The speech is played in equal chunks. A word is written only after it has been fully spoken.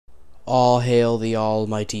All hail the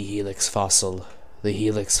almighty Helix fossil. The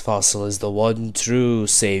Helix fossil is the one true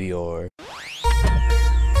savior.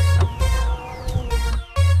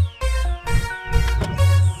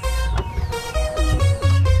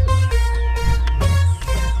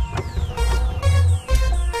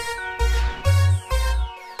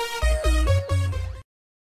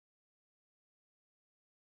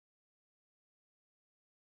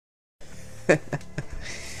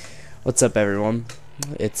 What's up, everyone?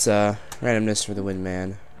 It's Randomness for the Win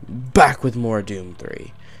Man, back with more Doom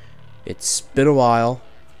 3. It's been a while,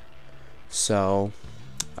 so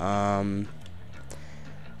I'm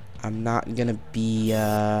not gonna be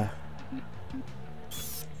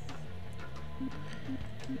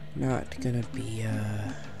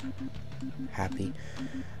happy.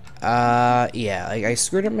 Yeah, like, I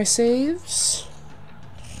screwed up my saves.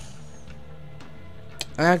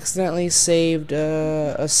 I accidentally saved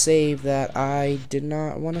a save that I did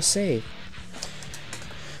not want to save.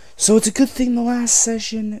 So it's a good thing the last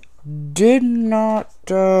session did not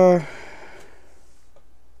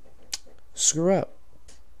screw up.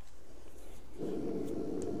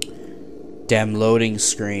 Damn loading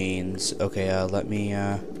screens. Okay, let's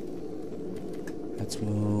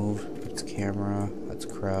move. Let's camera. Let's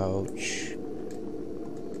crouch.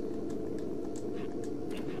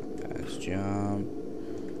 Let's jump.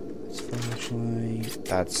 Flashlight.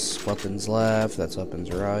 That's weapons left. That's weapons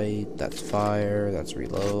right. That's fire. That's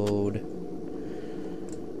reload.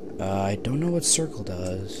 I don't know what circle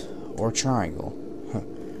does. Or triangle. Huh.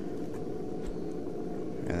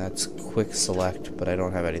 And that's quick select, but I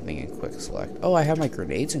don't have anything in quick select. Oh, I have my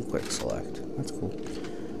grenades in quick select. That's cool.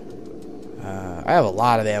 I have a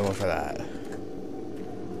lot of ammo for that.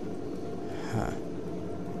 Huh.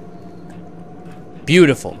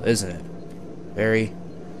 Beautiful, isn't it? Very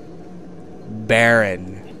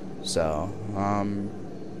barren. So,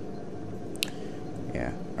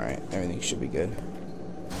 yeah, alright, everything should be good.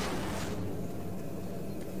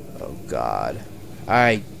 Oh god.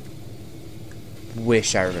 I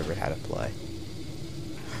wish I remembered how to play.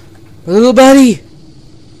 My little buddy!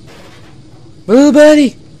 My little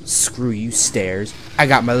buddy! Screw you, stairs. I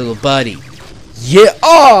got my little buddy. Yeah!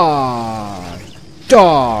 Oh!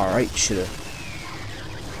 Alright,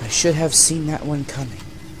 I should have seen that one coming.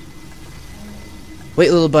 Wait,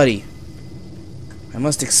 little buddy. I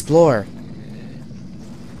must explore.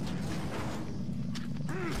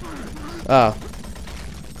 Oh.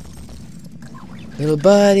 Little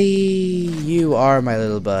buddy. You are my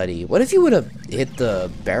little buddy. What if you would have hit the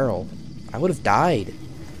barrel? I would have died.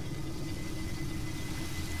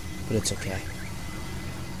 But it's okay.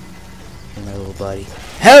 You're my little buddy.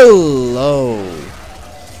 Hello!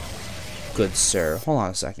 Good sir. Hold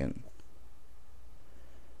on a second.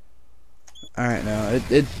 Alright, no,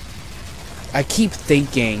 I keep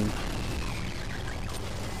thinking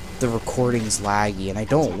the recording's laggy, and I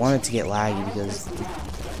don't want it to get laggy because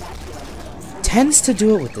it tends to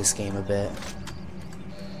do it with this game a bit.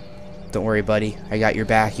 Don't worry, buddy. I got your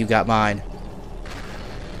back, you got mine.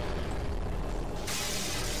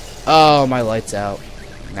 Oh, my light's out.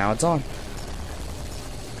 Now it's on.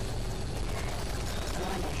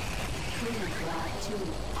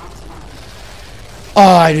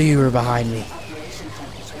 Oh, I knew you were behind me.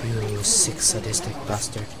 You sick, sadistic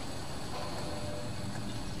bastard.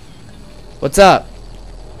 What's up?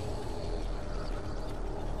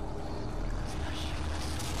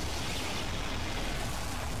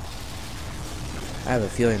 I have a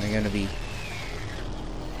feeling they're gonna be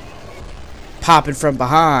popping from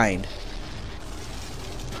behind.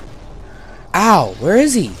 Ow, where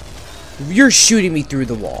is he? You're shooting me through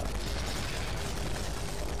the wall.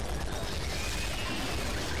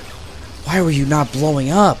 Why were you not blowing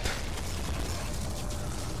up?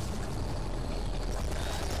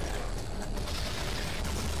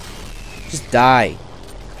 Just die.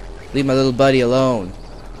 Leave my little buddy alone.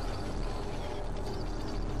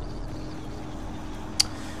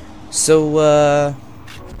 So,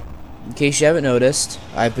 in case you haven't noticed,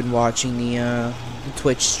 I've been watching the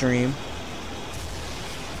Twitch stream.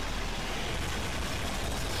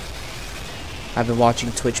 I've been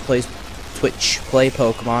watching Twitch play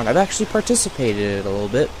Pokemon. I've actually participated in it a little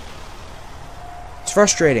bit. It's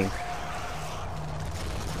frustrating.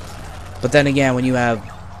 But then again, when you have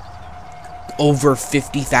over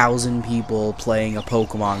 50,000 people playing a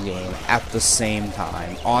Pokemon game at the same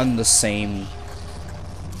time, on the same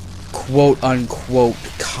quote-unquote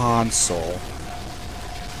console.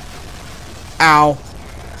 Ow.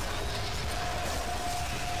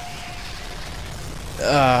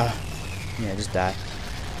 Yeah, just die.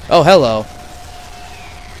 Oh, hello.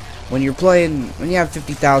 when you have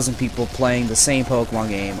 50,000 people playing the same Pokemon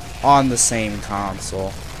game on the same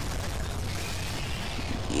console,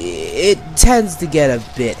 it tends to get a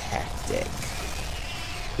bit hectic.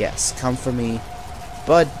 Yes, come for me,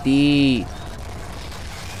 buddy.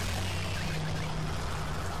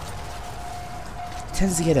 It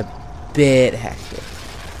tends to get a bit hectic.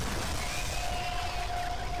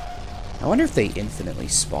 I wonder if they infinitely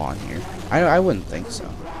spawn here. I wouldn't think so.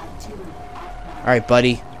 Alright,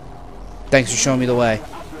 buddy. Thanks for showing me the way.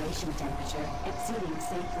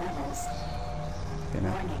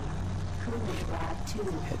 Gonna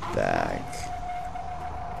head back.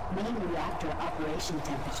 Main reactor operation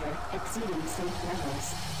temperature exceeding safe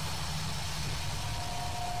levels.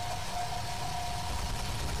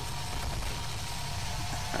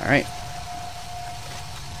 Alright.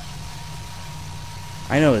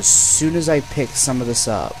 I know as soon as I pick some of this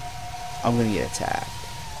up, I'm gonna get attacked.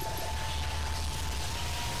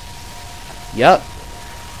 Yup.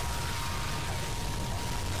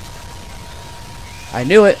 I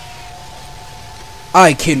knew it.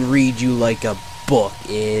 I can read you like a book,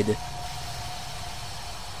 id.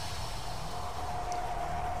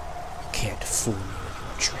 Can't fool me with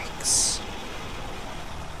your tricks.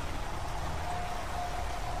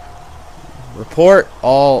 Report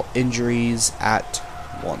all injuries at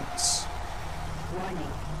once.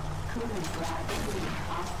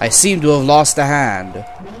 I seem to have lost a hand.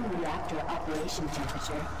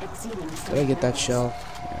 Did I get that shell?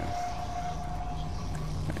 Yeah.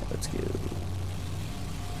 Alright, let's go.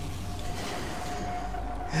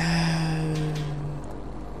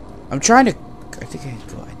 I'm trying to. I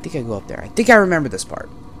think I go up there. I think I remember this part.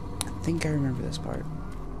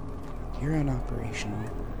 You're on operational.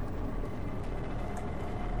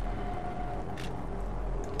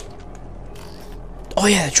 Oh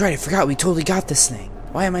yeah, that's right. I forgot. We totally got this thing.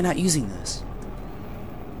 Why am I not using this?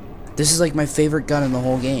 This is like my favorite gun in the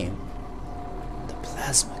whole game. The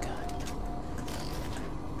plasma gun.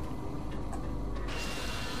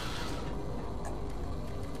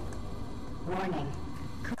 Warning.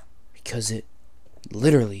 Because it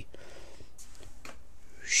literally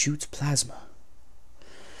shoots plasma.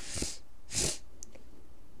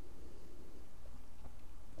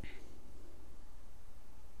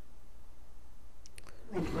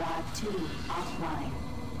 Rod 2 offline.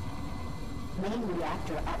 Main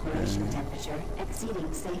reactor operation temperature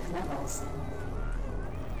exceeding safe levels.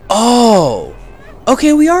 Oh!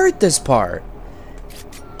 Okay, we are at this part.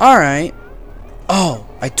 Alright. Oh,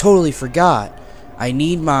 I totally forgot. I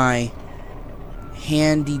need my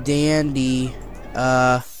handy dandy,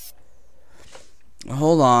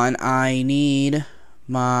 hold on. I need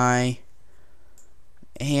my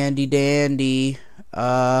handy dandy,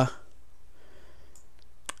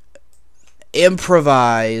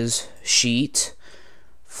 improvise sheet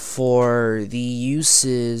for the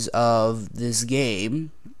uses of this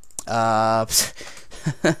game.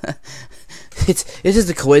 It's just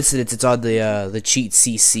a coincidence. It's on the cheat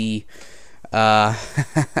CC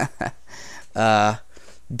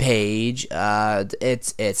page.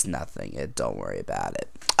 It's nothing. Don't worry about it.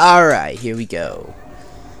 All right, here we go.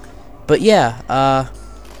 But yeah,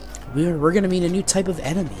 we're gonna meet a new type of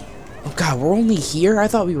enemy. Oh god, we're only here? I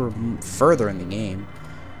thought we were further in the game.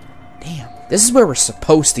 Damn. This is where we're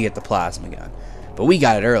supposed to get the plasma gun. But we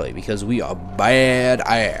got it early because we are bad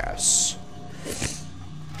ass.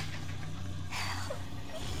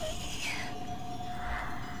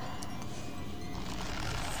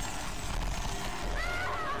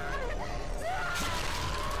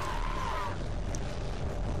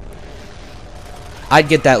 I'd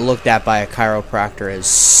get that looked at by a chiropractor as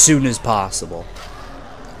soon as possible.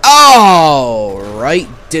 Oh, right.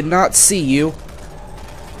 Did not see you.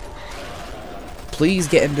 Please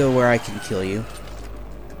get into where I can kill you.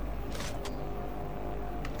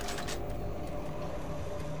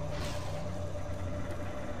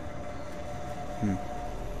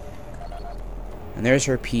 And there's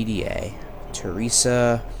her PDA.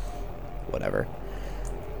 Teresa. Whatever.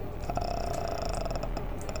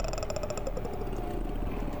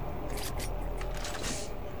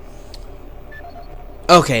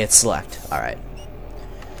 Okay, it's select. Alright.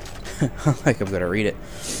 Like I'm gonna read it.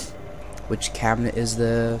 Which cabinet is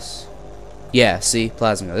this? Yeah, see?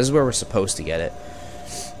 Plasma. This is where we're supposed to get it.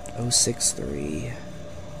 063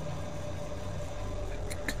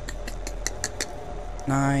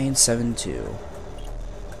 972.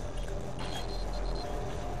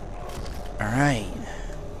 Alright.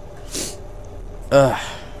 Ugh.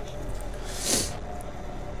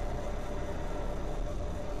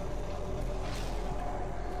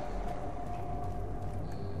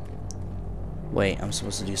 Wait, I'm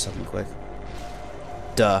supposed to do something quick.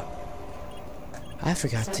 Duh. I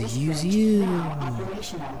forgot to use you.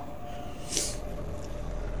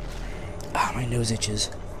 Ah, my nose itches.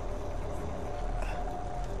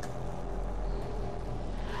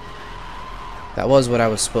 That was what I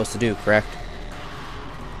was supposed to do, correct?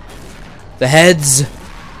 The heads!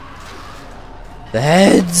 The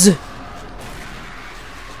heads!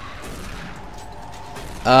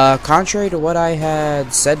 Contrary to what I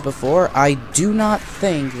had said before, I do not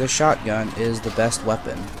think the shotgun is the best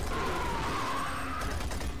weapon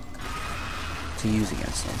to use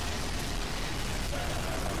against them.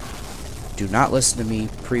 Do not listen to me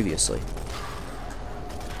previously.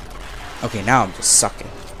 Okay, now I'm just sucking.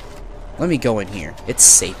 Let me go in here. It's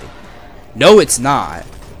safe. No, it's not.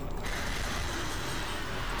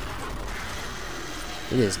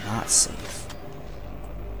 It is not safe.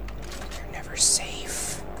 You're never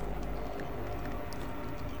safe.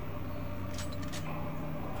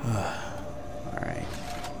 Alright.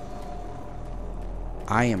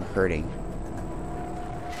 I am hurting.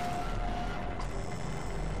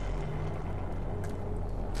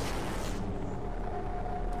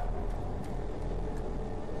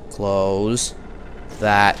 Close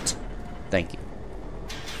that. Thank you.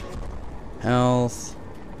 Health.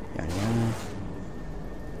 Yada yada.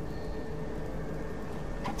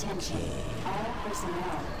 Attention. All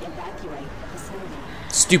personnel evacuate the facility.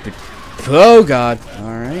 Stupid. Oh god.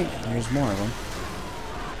 Alright, there's more of them.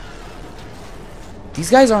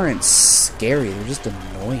 These guys aren't scary, they're just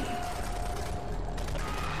annoying.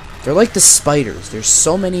 They're like the spiders. There's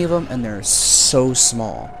so many of them and they're so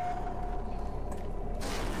small.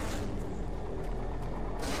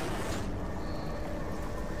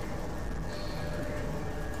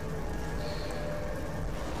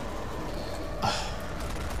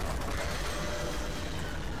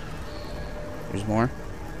 There's more?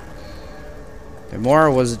 There more,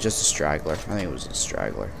 or was it just a straggler? I think it was a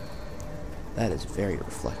straggler. That is very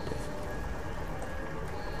reflective.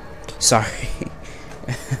 Sorry.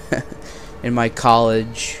 In my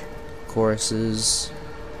college courses,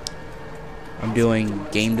 I'm doing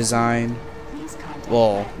game design.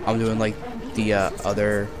 Well, I'm doing like the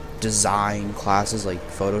other design classes like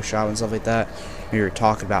Photoshop and stuff like that. We were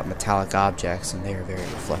talking about metallic objects and they are very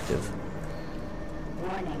reflective.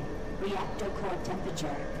 Warning. Reactor core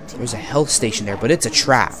temperature. There's a health station there, but it's a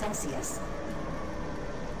trap. Celsius.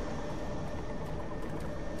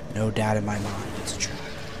 No doubt in my mind, it's a trap.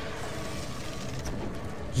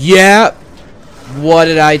 Yep. What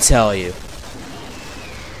did I tell you?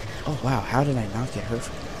 Oh wow, how did I not get hurt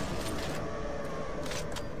from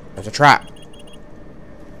that? There's a trap.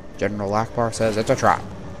 General Akbar says it's a trap.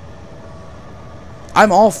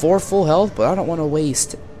 I'm all for full health, but I don't want to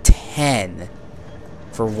waste 10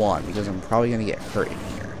 for one, because I'm probably going to get hurt in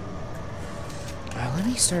here. Let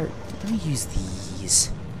me use these.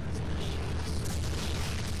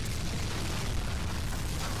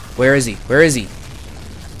 Where is he? Where is he?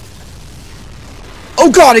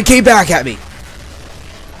 Oh god, it came back at me!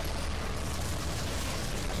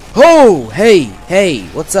 Oh, hey,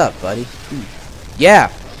 what's up, buddy?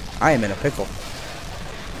 Yeah, I am in a pickle.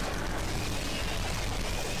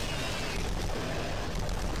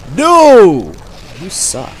 No! You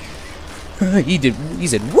suck. He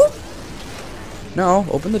said, whoop! No,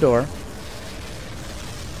 open the door.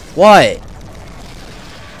 What?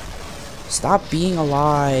 Stop being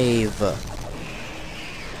alive.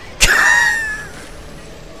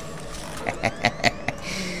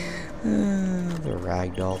 The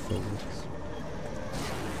ragdoll physics.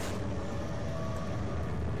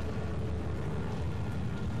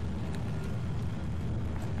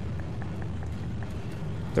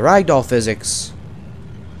 The ragdoll physics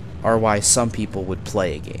are why some people would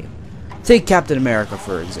play a game. Take Captain America,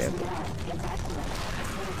 for example.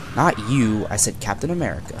 Not you, I said Captain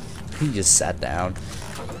America. He just sat down.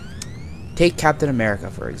 Take Captain America,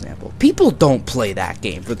 for example. People don't play that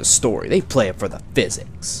game for the story. They play it for the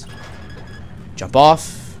physics. Jump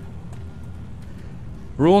off.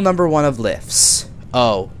 Rule number 1 of lifts.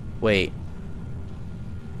 Oh, wait.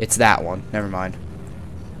 It's that one. Never mind.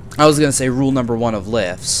 I was gonna say rule number 1 of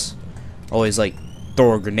lifts. Always, like,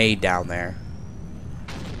 throw a grenade down there.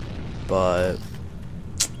 But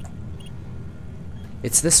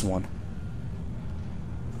it's this one.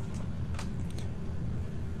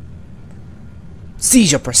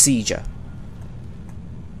 Seizure procedure.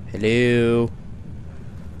 Hello.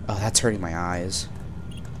 Oh, that's hurting my eyes.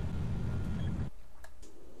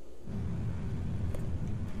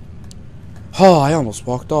 Oh, I almost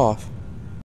walked off.